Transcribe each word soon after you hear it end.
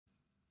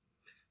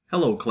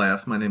Hello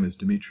class, my name is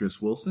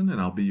Demetrius Wilson and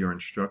I'll be your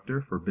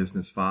instructor for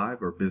Business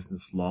 5 or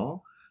Business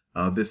Law.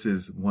 This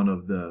is one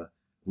of the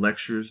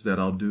lectures that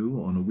I'll do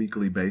on a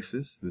weekly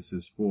basis. This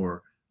is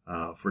for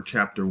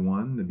Chapter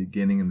 1, the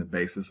beginning and the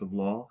basis of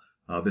law.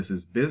 This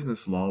is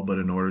business law, but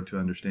in order to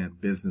understand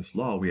business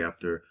law, we have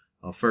to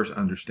first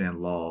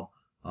understand law,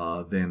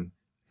 then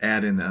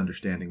add in the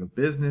understanding of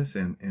business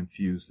and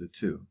fuse the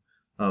two.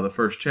 The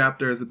first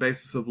chapter is the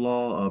basis of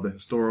law, the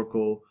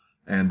historical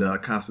and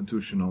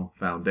constitutional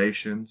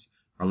foundations.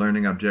 Our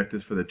learning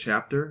objectives for the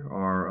chapter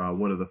are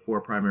what are the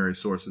four primary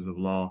sources of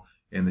law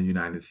in the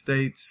United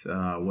States,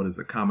 what is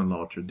the common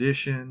law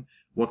tradition,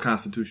 what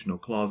constitutional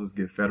clauses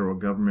give federal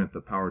government the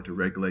power to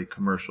regulate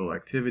commercial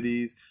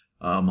activities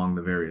among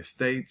the various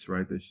states,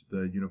 right,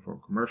 the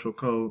Uniform Commercial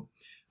Code,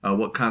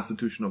 what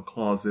constitutional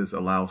clauses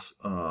allows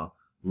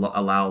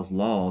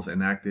laws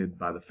enacted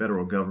by the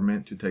federal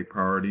government to take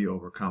priority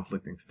over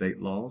conflicting state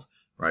laws.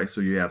 Right,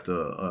 so you have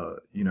to,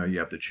 you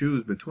have to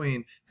choose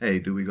between, hey,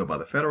 do we go by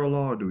the federal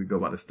law or do we go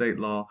by the state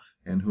law,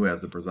 and who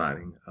has the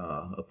presiding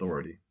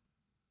authority?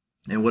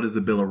 And what is the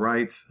Bill of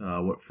Rights?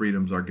 What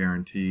freedoms are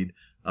guaranteed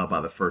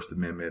by the First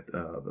Amendment,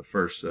 the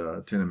first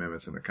 10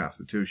 amendments in the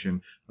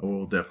Constitution?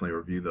 We'll definitely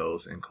review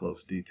those in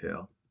close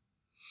detail.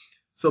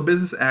 So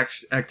business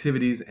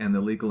activities and the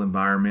legal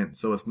environment.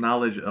 So it's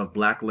knowledge of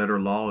black letter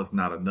law is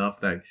not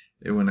enough. That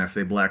when I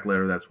say black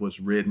letter, that's what's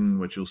written,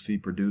 what you'll see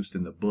produced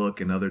in the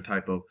book and other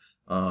type of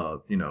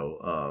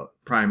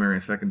primary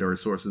and secondary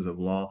sources of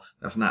law.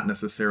 That's not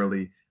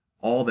necessarily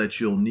all that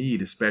you'll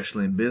need,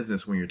 especially in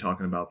business when you're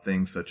talking about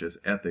things such as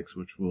ethics,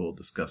 which we'll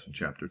discuss in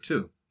Chapter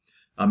 2.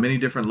 Many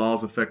different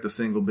laws affect a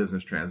single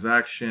business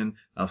transaction,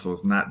 so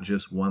it's not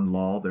just one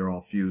law. They're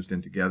all fused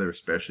in together,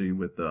 especially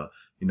with the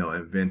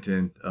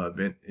inventing of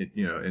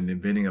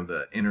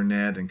the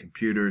internet and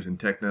computers and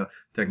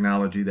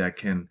technology that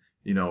can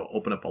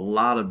open up a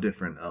lot of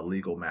different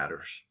legal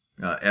matters.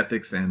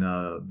 Ethics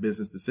and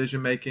business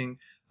decision making.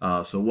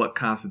 So what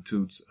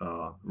constitutes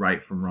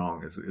right from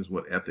wrong is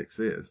what ethics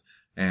is.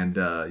 And,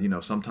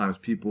 sometimes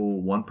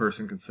one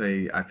person can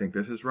say, I think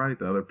this is right.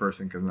 The other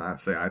person cannot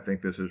say, I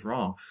think this is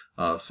wrong.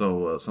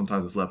 So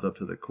sometimes it's left up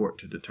to the court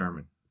to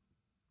determine.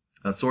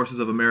 Sources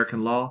of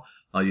American law,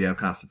 you have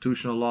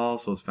constitutional law,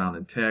 so it's found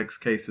in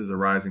text, cases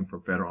arising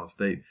from federal and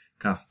state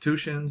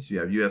constitutions. You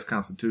have U.S.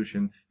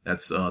 Constitution,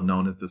 that's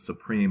known as the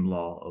supreme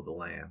law of the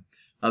land.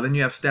 Then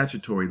you have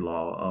statutory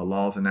law,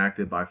 laws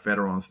enacted by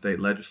federal and state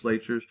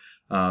legislatures.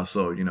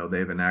 So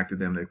they've enacted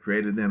them, they've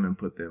created them and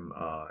put them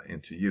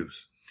into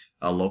use.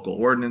 Local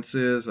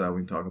ordinances, we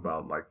can talk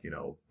about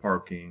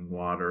parking,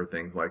 water,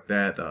 things like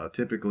that,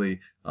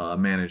 typically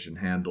managed and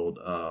handled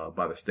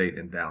by the state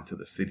and down to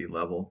the city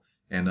level.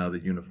 And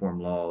the uniform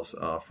laws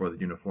for the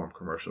Uniform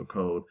Commercial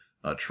Code,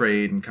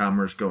 trade and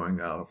commerce going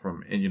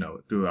from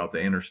throughout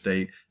the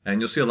interstate, and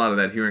you'll see a lot of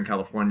that here in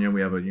California. We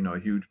have a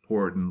huge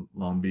port in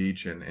Long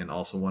Beach and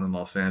also one in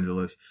Los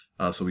Angeles,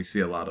 so we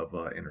see a lot of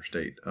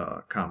interstate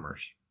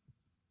commerce.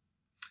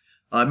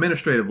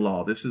 Administrative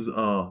law. This is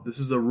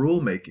the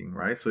rule making,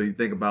 right? So you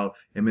think about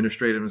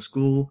administrative in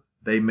school.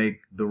 They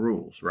make the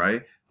rules,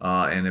 right?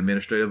 And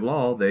administrative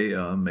law, they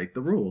make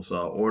the rules.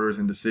 Orders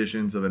and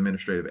decisions of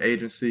administrative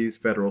agencies,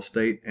 federal,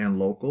 state, and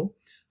local.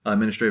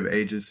 Administrative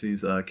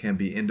agencies can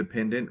be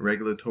independent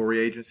regulatory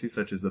agencies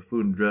such as the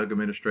Food and Drug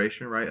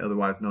Administration, right?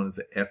 Otherwise known as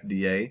the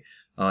FDA.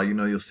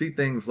 You'll see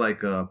things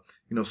like,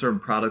 certain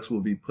products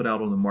will be put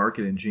out on the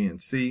market in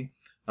GNC.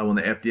 When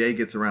the FDA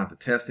gets around to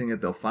testing it,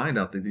 they'll find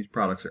out that these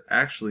products are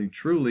actually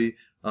truly,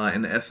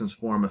 in the essence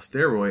form, a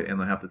steroid, and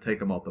they'll have to take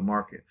them off the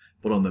market.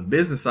 But on the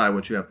business side,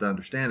 what you have to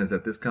understand is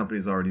that this company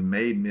has already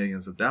made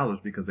millions of dollars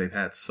because they've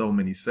had so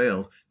many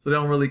sales. So they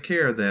don't really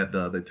care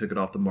that they took it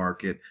off the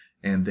market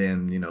and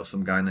then,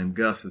 some guy named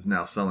Gus is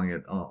now selling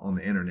it on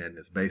the internet in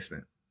his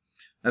basement.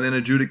 And then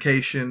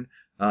adjudication,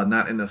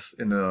 not in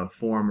the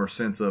form or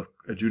sense of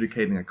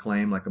adjudicating a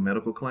claim like a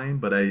medical claim,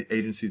 but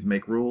agencies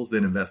make rules,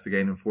 then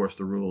investigate and enforce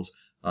the rules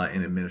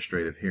in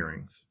administrative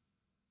hearings.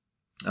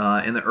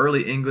 In the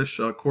early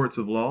English courts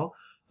of law,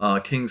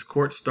 King's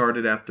Court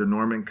started after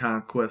Norman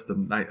conquest of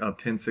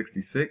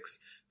 1066,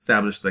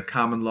 established the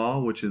common law,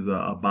 which is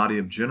a body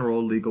of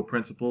general legal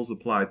principles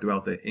applied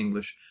throughout the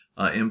English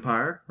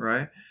empire,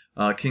 right?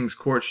 King's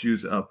Courts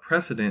use a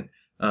precedent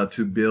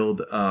to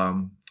build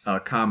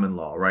common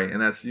law, right?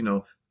 And that's,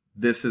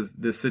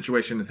 this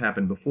situation has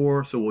happened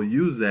before, so we'll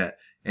use that.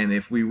 And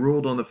if we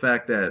ruled on the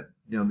fact that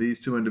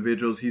these two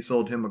individuals, he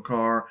sold him a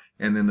car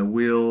and then the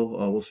wheel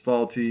was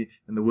faulty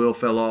and the wheel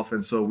fell off,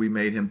 and so we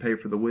made him pay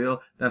for the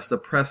wheel, that's the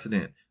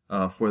precedent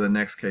for the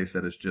next case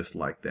that is just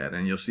like that.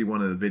 And you'll see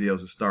one of the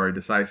videos of stare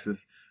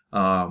decisis,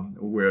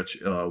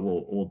 which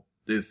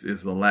this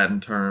is a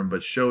Latin term,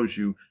 but shows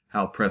you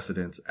how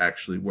precedents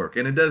actually work.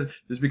 And it does,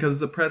 just because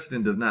it's a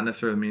precedent does not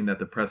necessarily mean that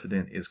the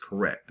precedent is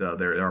correct.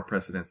 There are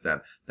precedents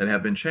that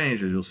have been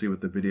changed, as you'll see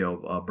with the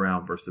video of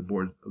Brown versus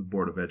the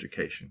Board of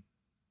Education.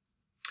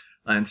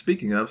 And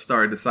speaking of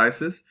stare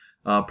decisis,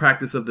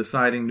 practice of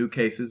deciding new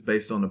cases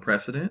based on the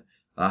precedent.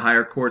 A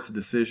higher court's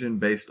decision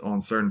based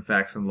on certain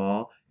facts and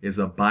law is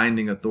a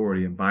binding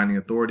authority, and binding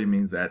authority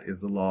means that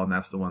is the law, and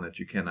that's the one that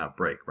you cannot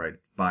break, right?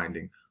 It's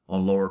binding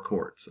on lower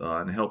courts,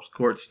 and it helps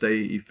courts stay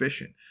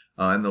efficient.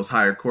 And those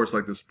higher courts,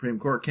 like the Supreme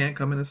Court, can't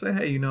come in and say,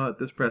 hey, you know what,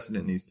 this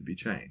precedent needs to be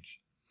changed.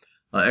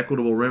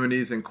 Equitable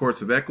remedies in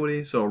courts of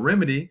equity. So a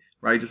remedy,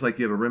 right, just like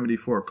you have a remedy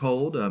for a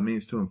cold,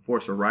 means to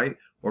enforce a right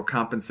or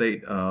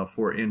compensate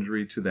for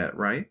injury to that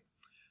right.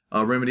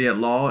 Remedy at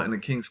law in the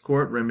King's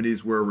Court,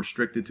 remedies were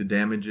restricted to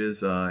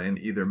damages in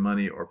either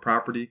money or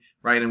property,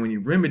 right? And when you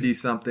remedy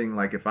something,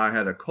 like if I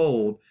had a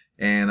cold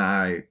and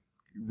I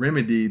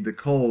remedied the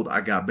cold,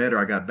 I got better,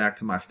 I got back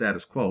to my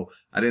status quo.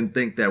 I didn't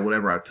think that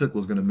whatever I took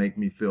was going to make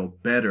me feel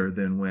better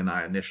than when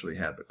I initially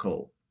had the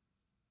cold.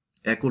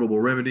 Equitable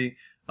remedy,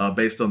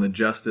 based on the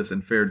justice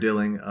and fair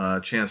dealing,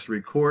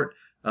 Chancery Court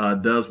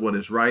does what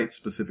is right,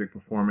 specific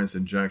performance,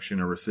 injunction,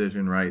 or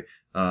rescission, right?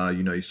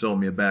 You sold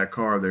me a bad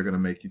car, they're going to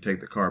make you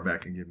take the car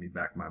back and give me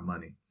back my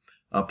money.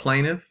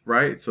 Plaintiff,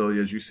 right? So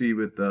as you see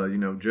with,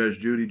 Judge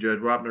Judy, Judge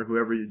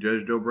Wapner,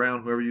 Judge Joe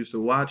Brown, whoever you used to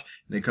watch,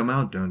 and they come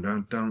out, dun,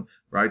 dun, dun,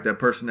 right? That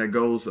person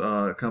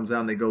that comes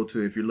out and they go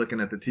to, if you're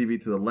looking at the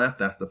TV to the left,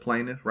 that's the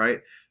plaintiff,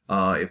 right?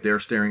 If they're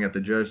staring at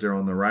the judge, they're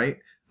on the right.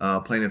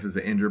 Plaintiff is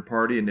the injured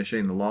party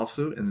initiating the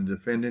lawsuit, and the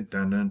defendant,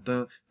 dun, dun,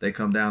 dun, they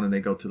come down and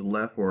they go to the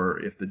left, or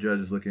if the judge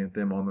is looking at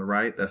them on the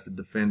right, that's the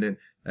defendant,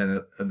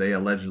 and they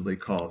allegedly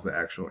caused the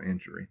actual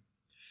injury.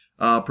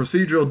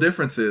 Procedural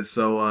differences.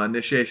 So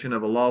initiation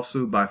of a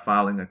lawsuit by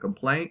filing a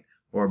complaint,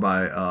 or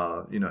by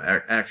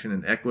action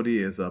in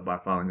equity is by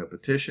filing a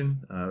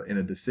petition. In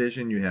a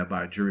decision, you have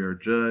by jury or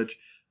judge.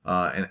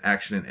 And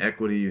action in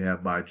equity, you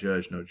have by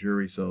judge, no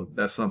jury. So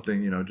that's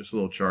something, just a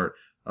little chart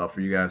for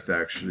you guys to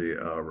actually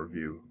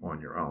review on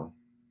your own.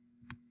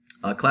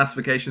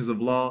 Classifications of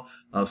law.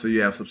 So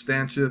you have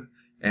substantive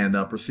and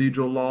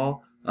procedural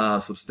law.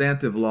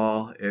 Substantive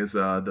law is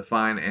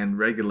define and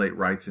regulate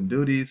rights and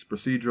duties.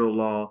 Procedural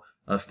law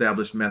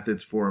establish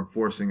methods for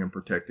enforcing and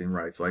protecting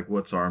rights. Like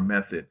what's our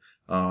method?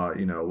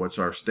 What's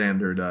our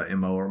standard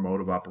MO or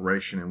mode of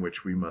operation in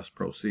which we must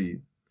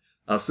proceed.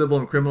 Civil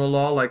and criminal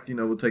law, like,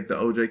 we'll take the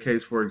OJ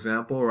case, for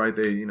example, right?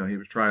 He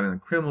was tried in a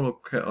criminal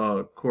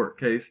court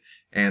case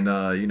and,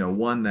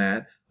 won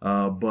that.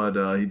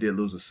 But he did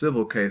lose a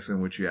civil case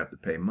in which you have to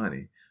pay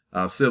money.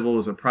 Civil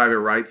is a private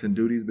rights and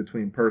duties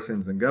between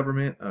persons and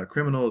government.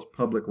 Criminal is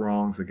public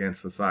wrongs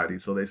against society.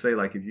 So they say,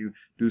 like, if you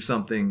do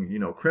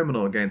something,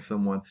 criminal against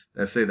someone,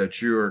 they say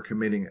that you're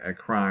committing a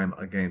crime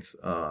against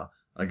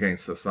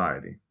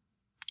society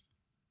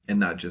and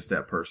not just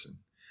that person.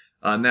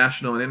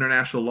 National and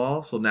international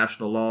law. So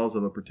national laws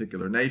of a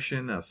particular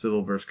nation,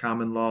 civil versus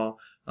common law,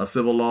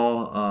 civil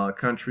law,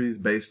 countries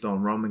based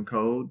on Roman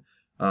code.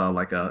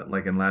 Like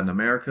in Latin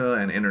America,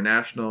 and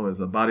international is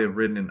a body of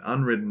written and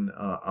unwritten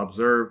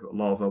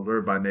laws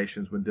observed by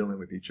nations when dealing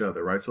with each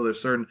other, right? So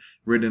there's certain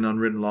written and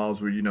unwritten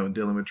laws where,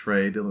 dealing with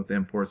trade, dealing with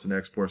imports and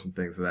exports and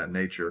things of that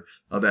nature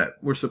that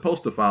we're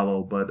supposed to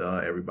follow, but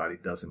everybody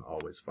doesn't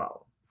always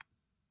follow.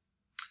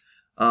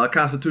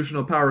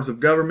 Constitutional powers of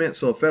government.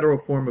 So a federal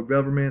form of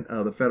government,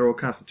 the federal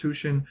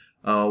constitution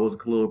was a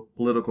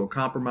political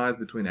compromise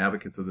between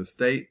advocates of the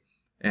state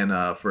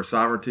and for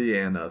sovereignty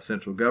and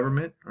central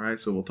government, right?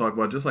 So we'll talk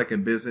about, just like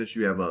in business,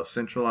 you have a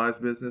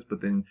centralized business,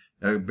 but then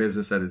a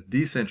business that is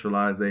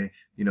decentralized, they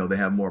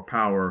have more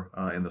power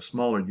in the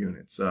smaller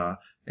units.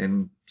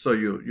 And so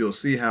you'll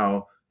see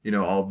how,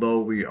 although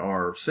we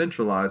are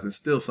centralized, it's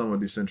still somewhat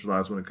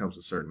decentralized when it comes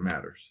to certain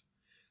matters.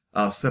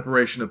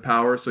 Separation of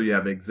power. So you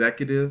have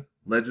executive,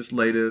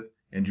 legislative,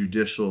 and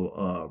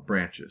judicial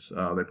branches.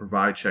 They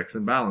provide checks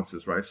and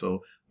balances, right?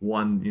 So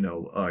one,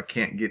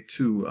 can't get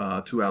too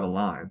out of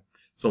line.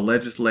 So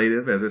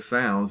legislative, as it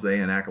sounds, they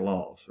enact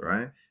laws,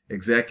 right?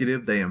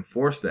 Executive, they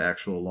enforce the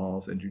actual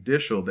laws. And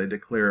judicial, they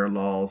declare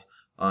laws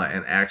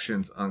and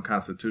actions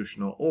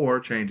unconstitutional, or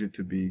change it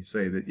to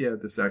say that, yeah,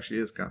 this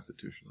actually is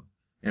constitutional,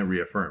 and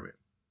reaffirm it.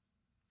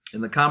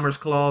 In the Commerce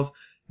Clause,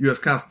 U.S.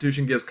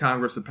 Constitution gives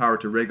Congress the power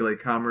to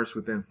regulate commerce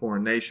within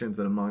foreign nations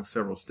and among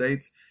several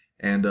states,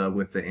 and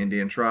with the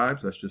Indian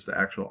tribes. That's just the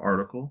actual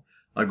article.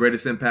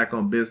 Greatest impact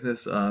on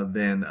business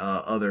than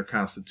other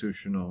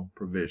constitutional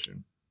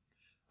provision.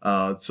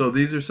 So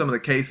these are some of the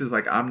cases.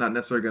 Like, I'm not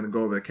necessarily going to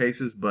go over the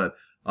cases, but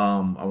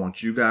I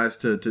want you guys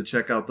to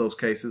check out those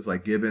cases,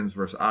 like Gibbons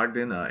versus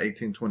Ogden,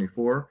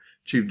 1824.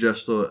 Chief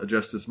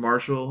Justice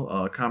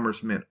Marshall,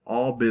 commerce meant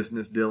all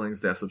business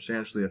dealings that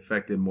substantially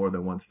affected more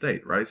than one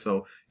state, right?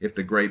 So if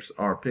the grapes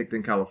are picked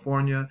in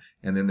California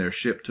and then they're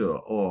shipped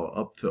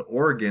up to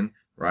Oregon,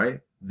 right,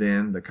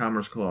 then the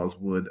Commerce Clause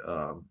would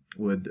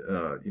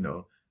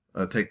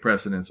take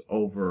precedence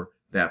over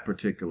that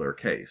particular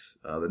case.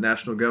 The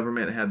national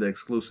government had the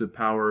exclusive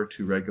power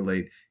to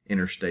regulate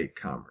interstate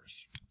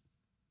commerce.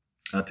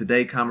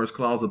 Today, Commerce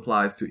Clause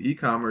applies to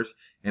e-commerce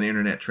and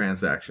internet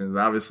transactions.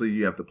 Obviously,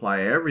 you have to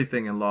apply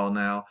everything in law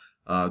now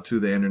to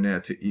the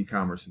internet, to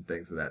e-commerce and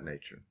things of that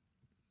nature.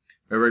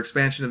 Remember,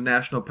 expansion of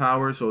national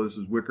power. So this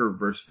is Wicker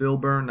versus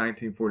Filburn,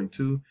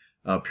 1942.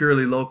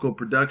 Purely local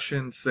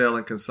production, sale,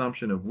 and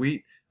consumption of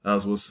wheat.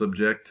 was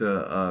subject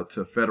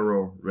to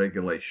federal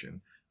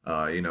regulation.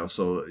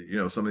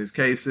 Some of these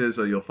cases,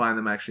 you'll find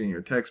them actually in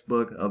your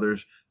textbook.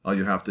 Others,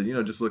 you'll have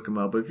to, just look them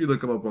up. But if you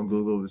look them up on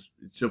Google,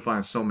 you'll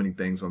find so many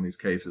things on these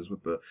cases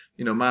with the,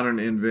 modern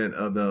invent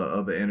of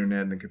the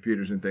internet and the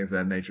computers and things of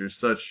that nature. It's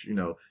such,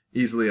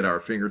 easily at our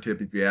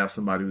fingertip. If you ask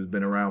somebody who's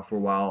been around for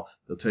a while,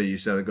 they'll tell you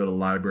just have to go to the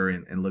library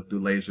and look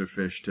through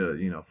Laserfish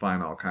to,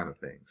 find all kind of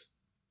things.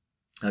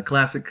 A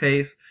classic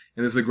case,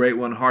 and this is a great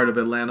one, Heart of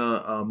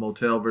Atlanta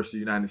Motel versus the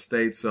United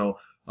States. So,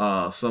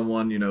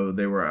 someone,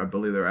 I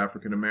believe they were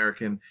African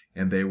American,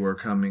 and they were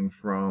coming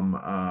from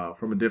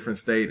a different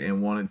state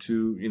and wanted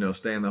to,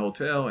 stay in the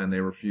hotel, and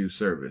they refused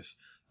service.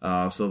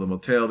 So the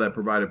motel that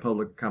provided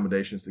public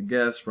accommodations to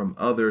guests from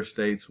other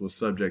states was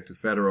subject to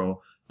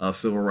federal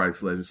civil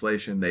rights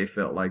legislation. They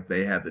felt like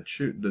they had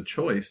the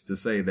choice to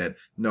say that,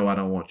 no, I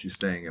don't want you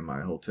staying in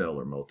my hotel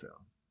or motel.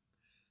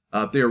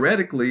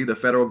 Theoretically, the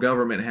federal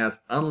government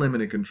has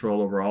unlimited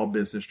control over all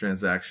business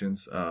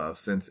transactions,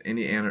 since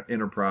any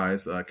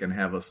enterprise can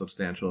have a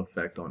substantial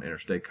effect on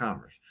interstate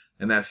commerce.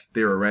 And that's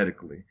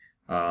theoretically,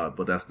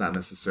 but that's not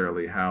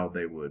necessarily how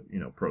they would,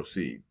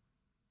 proceed.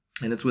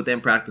 And it's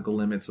within practical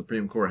limits.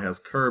 Supreme Court has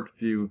curbed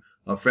few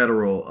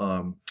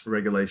federal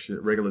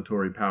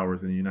regulatory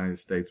powers in the United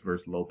States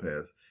versus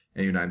Lopez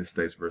and United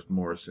States versus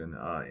Morrison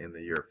in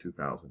the year of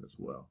 2000 as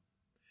well.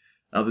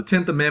 The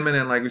 10th Amendment,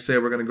 and like we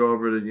said, we're going to go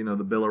over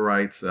the Bill of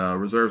Rights,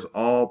 reserves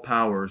all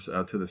powers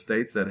to the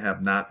states that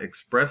have not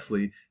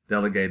expressly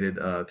delegated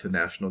to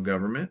national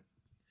government.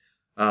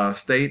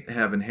 State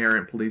have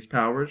inherent police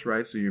powers,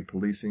 right? So you're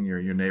policing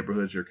your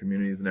neighborhoods, your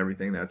communities, and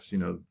everything. That's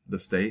the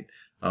state,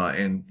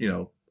 and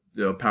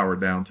power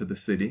down to the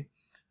city.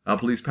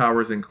 Police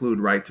powers include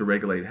right to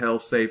regulate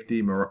health,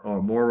 safety,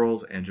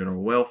 morals, and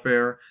general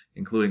welfare,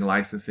 including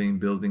licensing,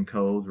 building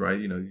codes, right?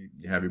 You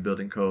have your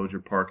building codes,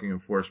 your parking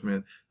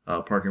enforcement,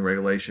 parking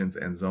regulations,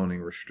 and zoning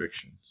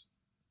restrictions.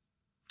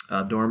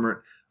 Dormant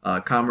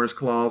Commerce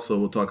Clause, so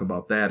we'll talk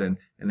about that and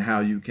how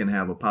you can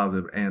have a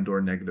positive and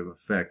or negative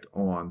effect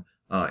on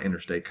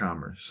interstate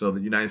commerce. So the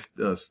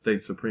United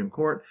States Supreme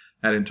Court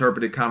had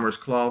interpreted Commerce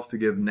Clause to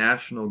give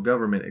national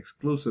government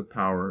exclusive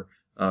power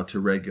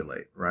to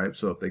regulate, right?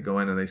 So if they go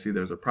in and they see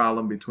there's a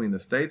problem between the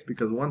states,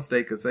 because one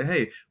state could say,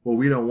 hey, well,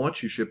 we don't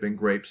want you shipping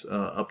grapes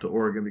up to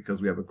Oregon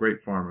because we have a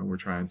grape farm and we're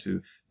trying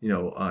to,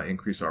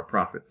 increase our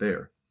profit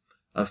there.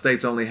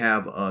 States only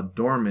have a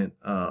dormant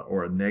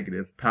or a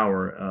negative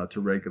power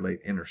to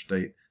regulate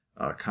interstate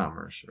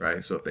commerce,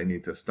 right? So if they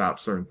need to stop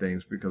certain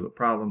things because of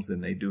problems,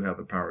 then they do have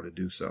the power to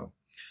do so.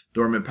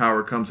 Dormant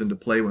power comes into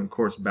play when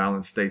courts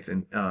balance states'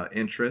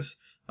 interests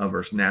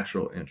versus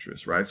natural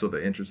interests, right? So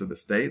the interest of the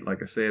state,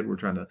 like I said,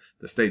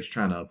 the state's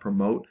trying to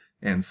promote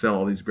and sell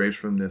all these grapes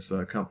from this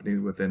company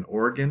within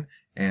Oregon,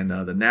 and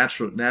the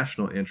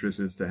national interest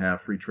is to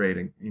have free trade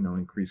and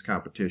increase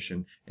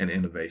competition and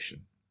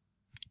innovation.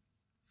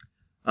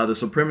 The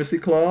Supremacy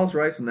Clause,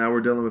 right? So now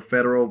we're dealing with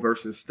federal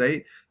versus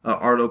state.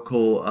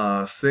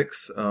 Article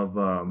 6 of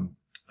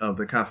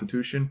the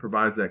Constitution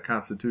provides that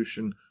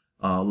Constitution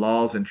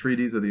laws and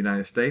treaties of the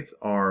United States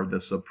are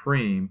the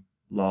supreme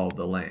law of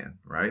the land,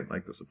 right?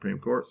 Like the Supreme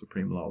Court,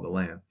 supreme law of the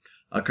land.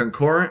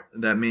 Concurrent,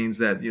 that means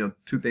that,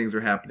 two things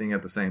are happening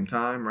at the same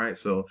time, right?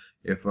 So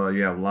if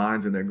you have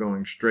lines and they're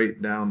going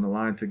straight down the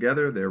line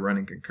together, they're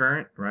running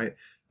concurrent, right?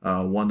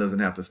 One doesn't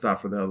have to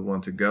stop for the other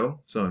one to go.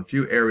 So in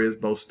few areas,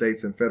 both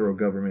states and federal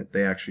government,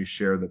 they actually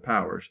share the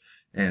powers.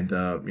 And,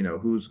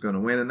 who's going to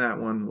win in that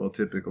one? Well,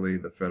 typically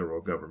the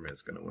federal government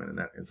is going to win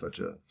in such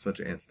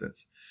an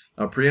instance.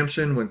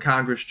 Preemption, when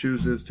Congress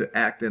chooses to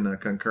act in a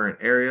concurrent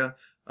area,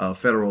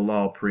 federal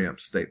law preempts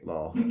state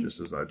law,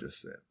 just as I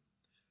just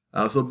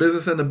said. So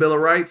business and the Bill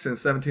of Rights in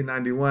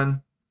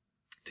 1791,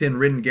 10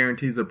 written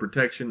guarantees of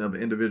protection of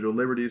individual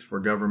liberties for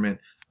government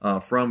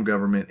from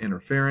government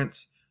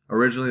interference.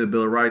 Originally, the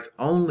Bill of Rights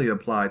only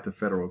applied to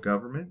federal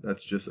government.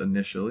 That's just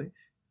initially.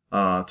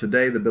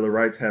 Today, the Bill of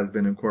Rights has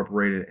been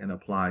incorporated and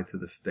applied to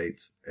the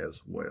states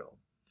as well.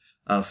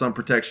 Some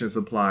protections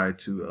apply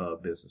to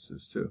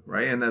businesses too,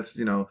 right? And that's,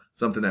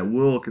 something that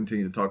we'll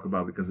continue to talk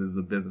about because this is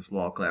a business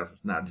law class.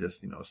 It's not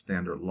just, a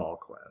standard law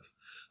class.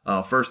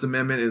 First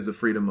Amendment is the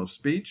freedom of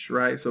speech,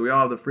 right? So we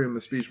all have the freedom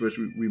of speech, but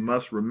we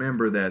must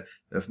remember that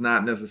that's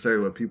not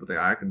necessarily what people think.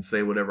 I can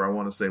say whatever I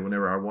want to say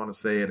whenever I want to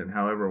say it and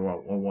however I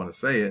want to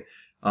say it.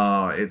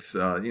 It's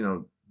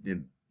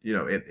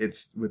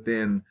it's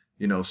within,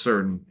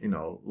 certain,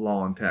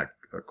 law and tact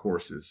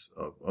courses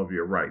of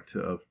your right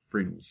to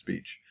freedom of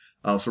speech.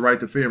 So right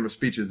to freedom of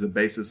speech is the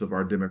basis of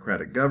our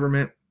democratic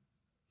government.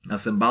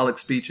 Symbolic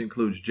speech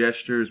includes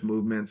gestures,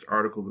 movements,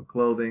 articles of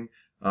clothing.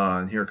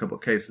 And here are a couple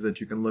of cases that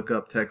you can look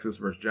up. Texas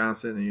versus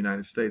Johnson in the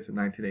United States in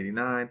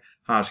 1989.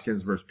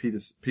 Hodgkins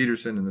versus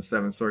Peterson in the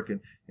Seventh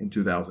Circuit in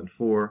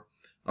 2004.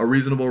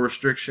 Reasonable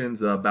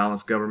restrictions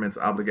balance government's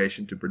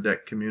obligation to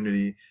protect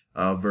community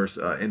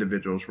versus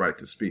individuals' right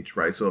to speech,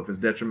 right? So if it's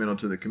detrimental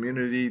to the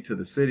community, to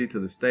the city, to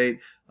the state,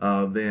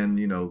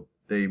 then,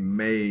 they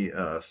may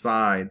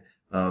side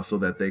so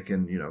that they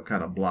can,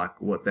 kind of block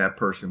what that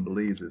person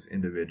believes is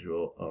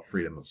individual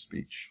freedom of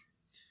speech.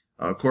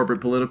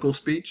 Corporate political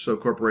speech. So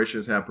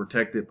corporations have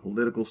protected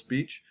political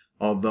speech,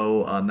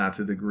 although not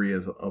to the degree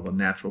as of a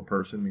natural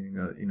person,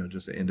 meaning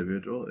just an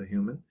individual, a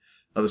human.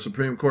 The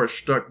Supreme Court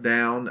struck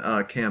down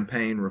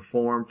campaign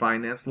reform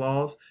finance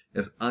laws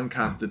as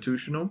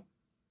unconstitutional.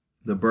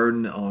 The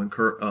burden on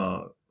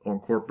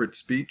corporate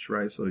speech,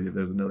 right? So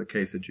there's another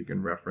case that you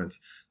can reference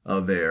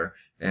there,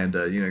 and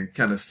you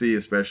kind of see,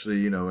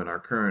 especially in our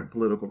current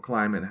political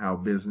climate, how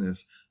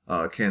business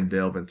can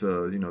delve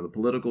into the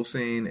political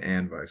scene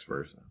and vice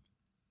versa.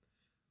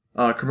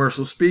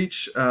 Commercial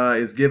speech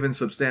is given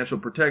substantial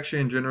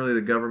protection. Generally,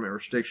 the government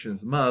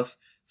restrictions must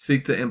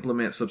seek to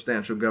implement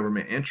substantial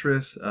government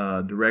interests,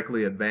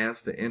 directly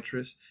advance the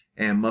interests,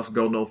 and must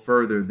go no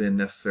further than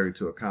necessary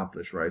to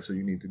accomplish, right? So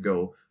you need to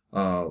go,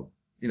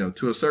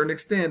 to a certain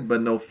extent,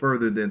 but no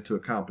further than to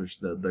accomplish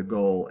the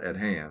goal at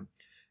hand.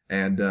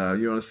 And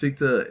you want to seek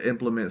to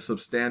implement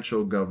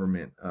substantial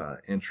government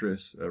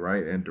interests,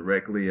 right, and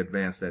directly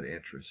advance that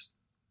interest.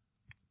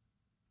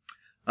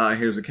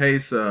 Here's a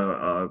case,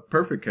 a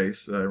perfect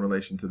case in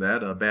relation to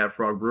that. Bad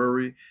Frog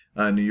Brewery,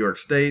 New York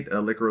State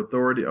Liquor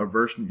Authority,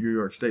 versus New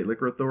York State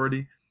Liquor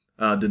Authority.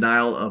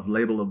 Denial of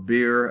label of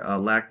beer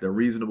lacked a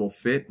reasonable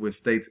fit with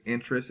state's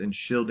interest in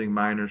shielding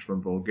minors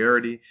from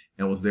vulgarity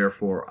and was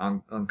therefore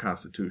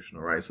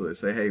unconstitutional, right? So they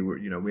say, hey,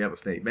 we have a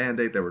state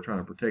mandate that we're trying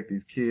to protect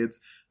these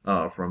kids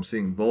from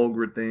seeing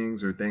vulgar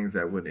things or things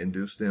that would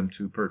induce them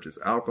to purchase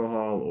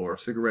alcohol or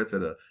cigarettes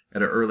at an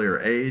earlier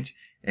age,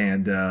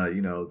 and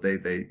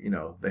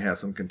they have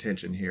some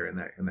contention here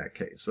in that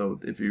case.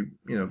 So if you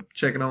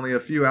checking only a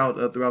few out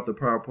throughout the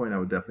PowerPoint, I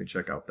would definitely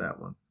check out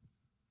that one.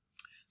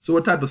 So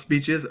what type of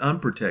speech is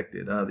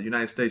unprotected? The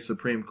United States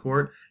Supreme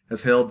Court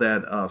has held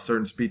that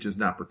certain speech is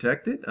not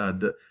protected.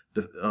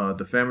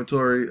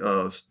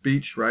 Defamatory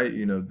speech, right?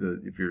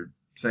 If you're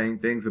saying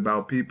things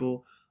about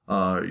people,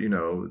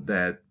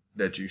 that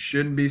you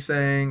shouldn't be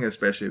saying,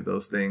 especially if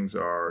those things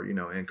are,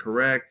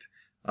 incorrect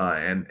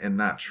and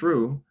not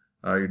true,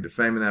 you're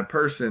defaming that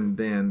person,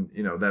 then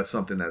that's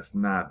something that's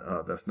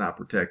not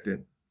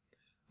protected.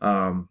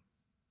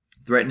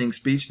 Threatening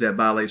speech that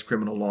violates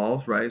criminal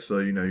laws, right? So,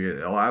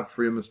 I have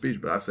freedom of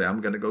speech, but I say I'm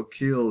going to go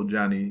kill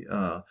Johnny,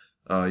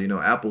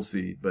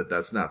 Appleseed, but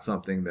that's not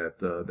something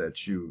that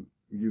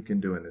you can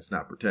do, and it's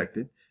not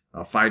protected.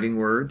 Fighting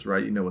words,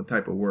 right? You know what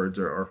type of words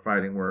are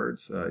fighting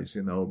words. You see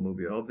in the old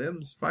movie,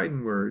 them's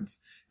fighting words.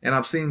 And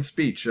obscene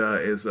speech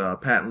is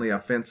patently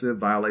offensive,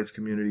 violates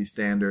community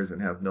standards,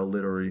 and has no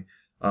literary,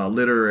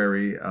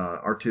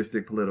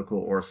 artistic, political,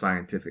 or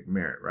scientific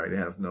merit, right? It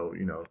has no,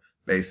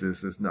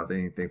 basis. It's not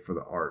anything for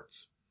the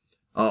arts.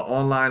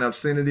 Online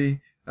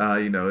obscenity,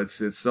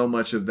 it's so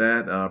much of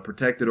that,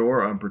 protected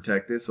or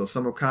unprotected. So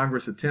some of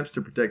Congress attempts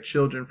to protect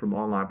children from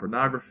online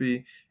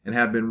pornography and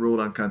have been ruled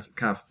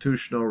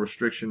unconstitutional.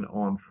 Restriction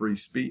on free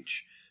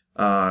speech.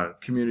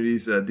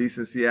 Communities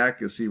Decency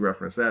Act, you'll see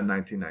reference that in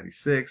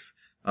 1996.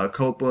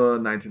 COPA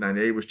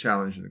 1998 was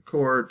challenged in the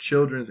court.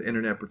 Children's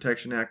Internet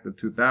Protection Act of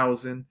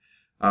 2000.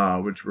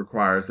 Which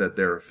requires that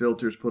there are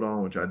filters put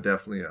on, which I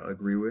definitely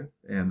agree with.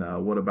 And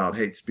what about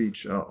hate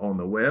speech on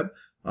the web?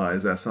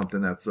 Is that something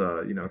that's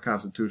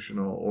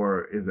constitutional,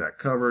 or is that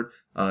covered?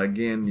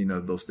 Again,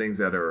 those things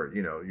that are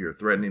you're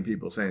threatening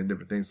people, saying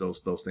different things.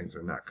 Those things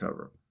are not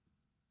covered.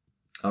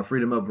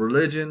 Freedom of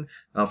religion.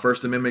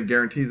 First Amendment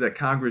guarantees that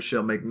Congress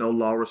shall make no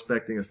law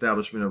respecting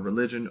establishment of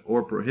religion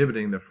or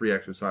prohibiting the free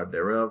exercise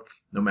thereof,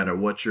 no matter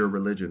what your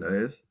religion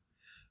is.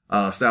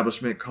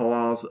 Establishment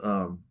clause.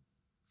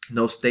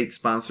 No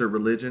state-sponsored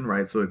religion,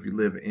 right? So if you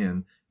live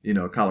in,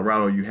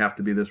 Colorado, you have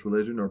to be this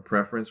religion or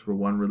preference for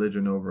one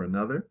religion over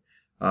another.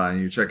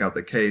 And you check out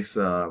the case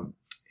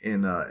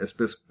in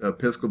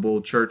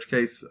Episcopal Church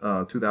case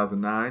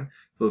 2009.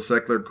 So the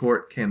secular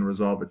court can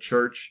resolve a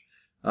church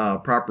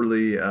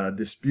properly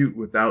dispute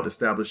without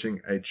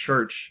establishing a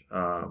church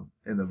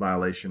in the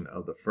violation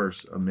of the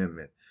First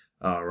Amendment,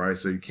 right?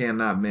 So you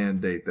cannot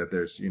mandate that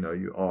there's,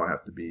 you all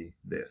have to be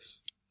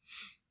this.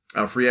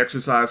 A free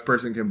exercise,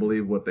 person can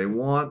believe what they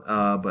want,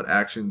 but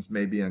actions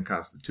may be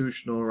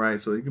unconstitutional, right?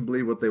 So you can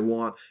believe what they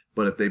want,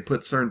 but if they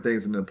put certain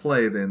things into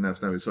play, then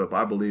that's not. So if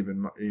I believe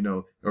in,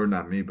 or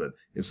not me, but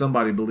if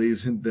somebody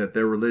believes that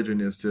their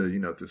religion is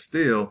to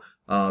steal,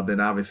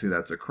 then obviously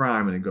that's a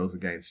crime, and it goes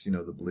against,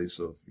 the beliefs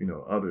of,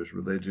 others'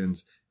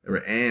 religions,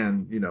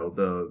 and,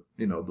 the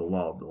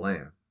law of the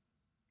land.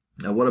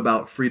 Now, what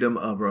about freedom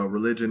of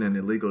religion and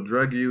illegal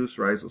drug use,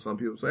 right? So some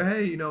people say,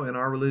 hey, in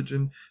our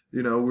religion,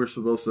 we're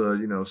supposed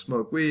to,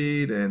 smoke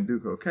weed and do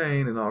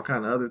cocaine and all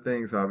kind of other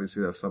things.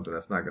 Obviously, that's something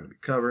that's not going to be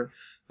covered.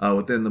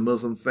 Within the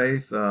Muslim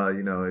faith,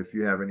 if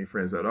you have any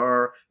friends that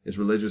are, it's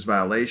religious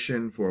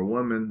violation for a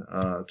woman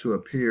to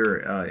appear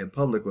in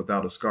public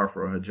without a scarf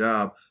or a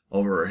hijab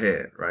over her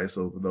head, right?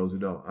 So for those who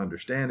don't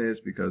understand it, it's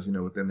because,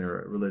 within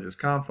their religious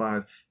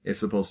confines, it's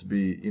supposed to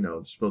be,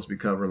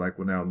 covered like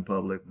when out in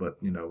public,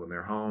 but, when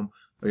they're home,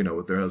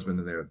 with their husband,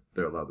 and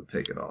they're allowed to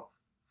take it off.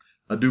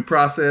 A due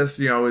process,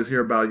 you always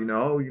hear about,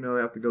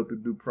 have to go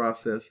through due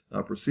process,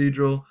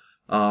 procedural.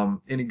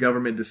 Any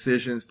government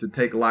decisions to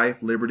take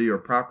life, liberty, or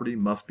property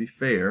must be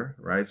fair,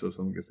 right? So if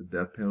someone gets a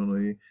death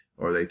penalty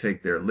or they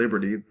take their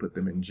liberty, put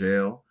them in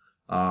jail,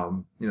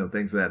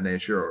 things of that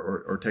nature,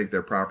 or take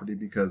their property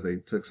because they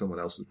took someone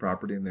else's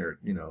property and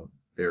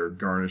they're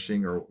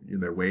garnishing or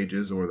their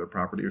wages or their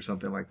property or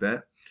something like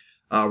that.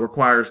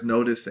 Requires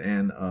notice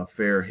and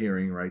fair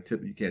hearing, right?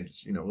 Typically, you can't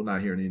just, well,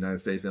 not here in the United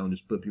States, they don't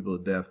just put people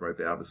to death, right?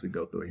 They obviously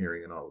go through a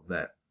hearing and all of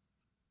that.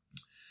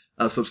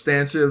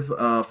 Substantive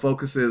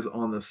focuses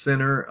on the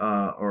center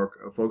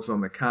or focus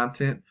on the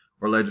content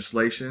or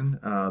legislation,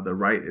 the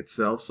right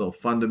itself. So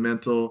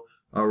fundamental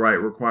right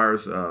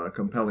requires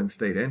compelling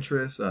state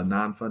interest,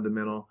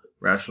 non-fundamental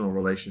rational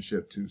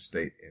relationship to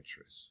state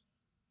interests.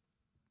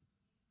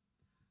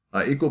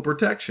 Equal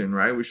protection,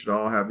 right? We should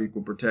all have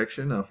equal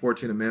protection.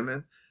 14th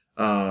Amendment.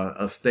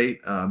 A state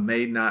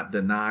may not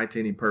deny to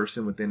any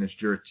person within its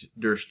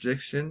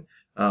jurisdiction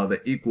the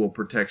equal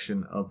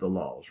protection of the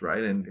laws,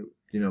 right? And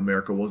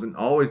America wasn't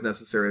always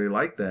necessarily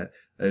like that,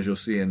 as you'll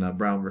see in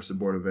Brown versus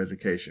Board of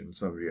Education.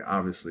 Some of you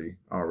obviously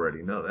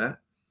already know that.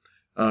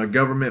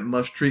 Government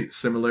must treat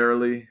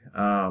similarly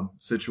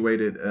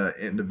situated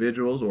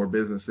individuals or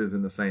businesses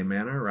in the same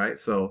manner, right?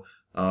 So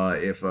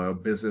if a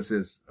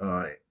business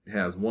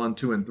has 1,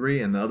 2, and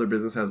 3, and the other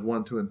business has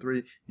 1, 2, and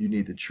 3, you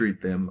need to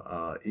treat them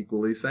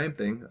equally. Same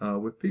thing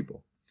with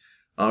people.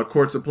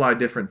 Courts apply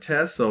different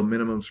tests, so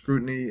minimum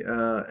scrutiny,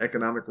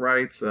 economic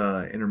rights,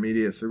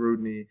 intermediate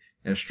scrutiny,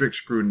 and strict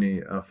scrutiny,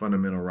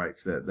 fundamental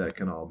rights that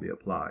can all be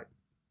applied.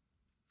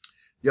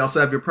 You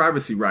also have your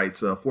privacy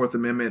rights. Fourth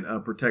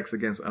Amendment protects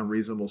against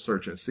unreasonable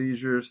search and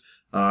seizures.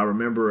 I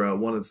remember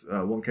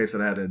one case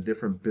that I had in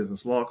different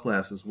business law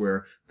classes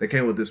where they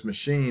came with this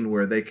machine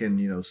where they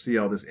can, see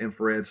all this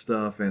infrared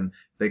stuff, and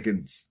they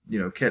can,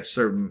 catch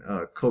certain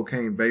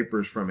cocaine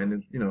vapors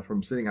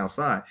from sitting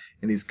outside.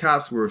 And these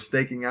cops were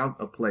staking out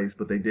a place,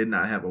 but they did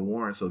not have a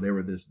warrant, so they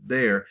were just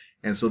there.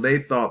 And so they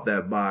thought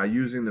that by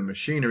using the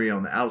machinery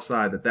on the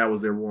outside that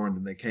was their warrant,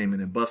 and they came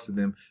in and busted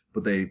them.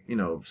 But they,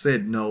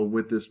 said, no,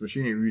 with this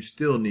machinery, you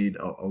still need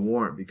a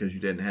warrant because you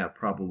didn't have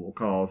probable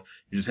cause.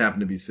 You just happened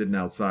to be sitting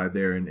outside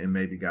there and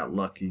maybe got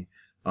lucky.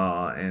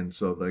 And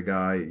so the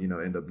guy,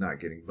 ended up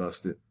not getting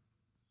busted.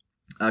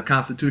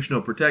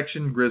 Constitutional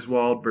protection,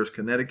 Griswold versus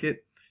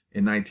Connecticut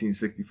in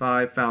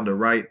 1965 found a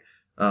right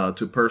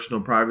to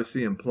personal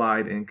privacy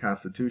implied in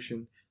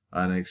Constitution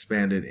and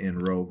expanded in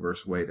Roe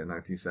versus Wade in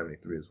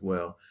 1973 as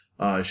well.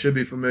 Should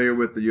be familiar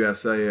with the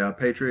USA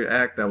Patriot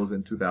Act that was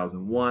in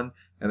 2001,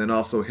 and then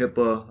also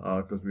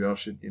HIPAA, because we all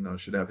should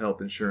have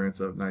health insurance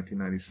of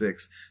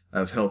 1996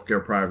 as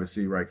healthcare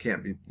privacy, right?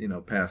 Can't be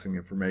passing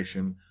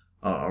information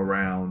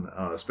around,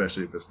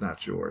 especially if it's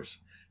not yours.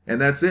 And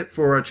that's it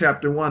for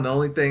chapter 1. The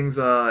only things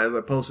as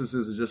I post this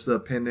is just the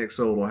appendix,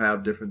 so it'll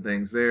have different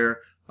things there.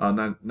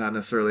 Not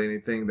necessarily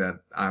anything that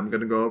I'm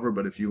going to go over,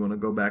 but if you want to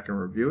go back and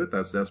review it,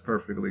 that's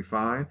perfectly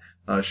fine.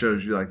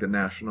 Shows you like the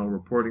national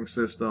reporting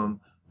system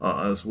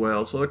as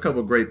well. So a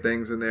couple of great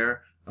things in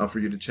there for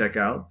you to check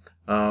out.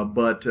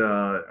 But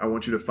I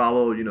want you to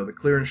follow, the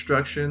clear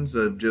instructions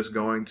of just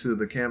going to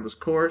the Canvas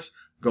course,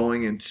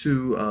 going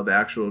into the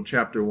actual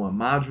chapter 1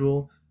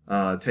 module,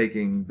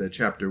 taking the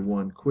chapter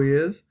 1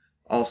 quiz,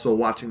 also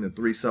watching the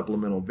 3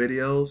 supplemental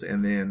videos,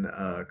 and then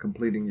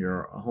completing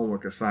your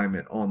homework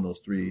assignment on those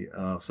 3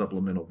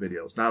 supplemental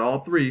videos. Not all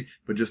 3,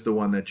 but just the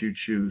one that you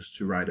choose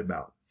to write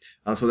about.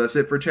 So that's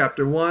it for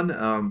chapter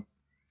 1.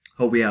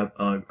 Hope we have,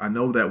 I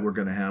know that we're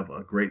going to have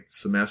a great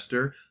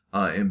semester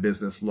in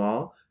business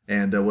law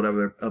and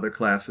whatever other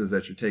classes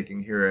that you're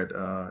taking here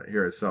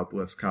at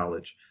Southwest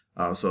College.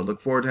 So look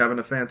forward to having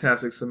a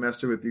fantastic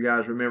semester with you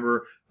guys.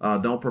 Remember,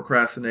 don't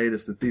procrastinate.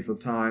 It's the thief of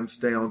time.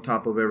 Stay on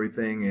top of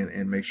everything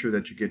and make sure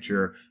that you get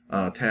your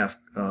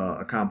task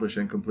accomplished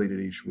and completed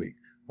each week.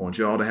 I want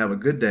you all to have a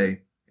good day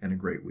and a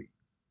great week.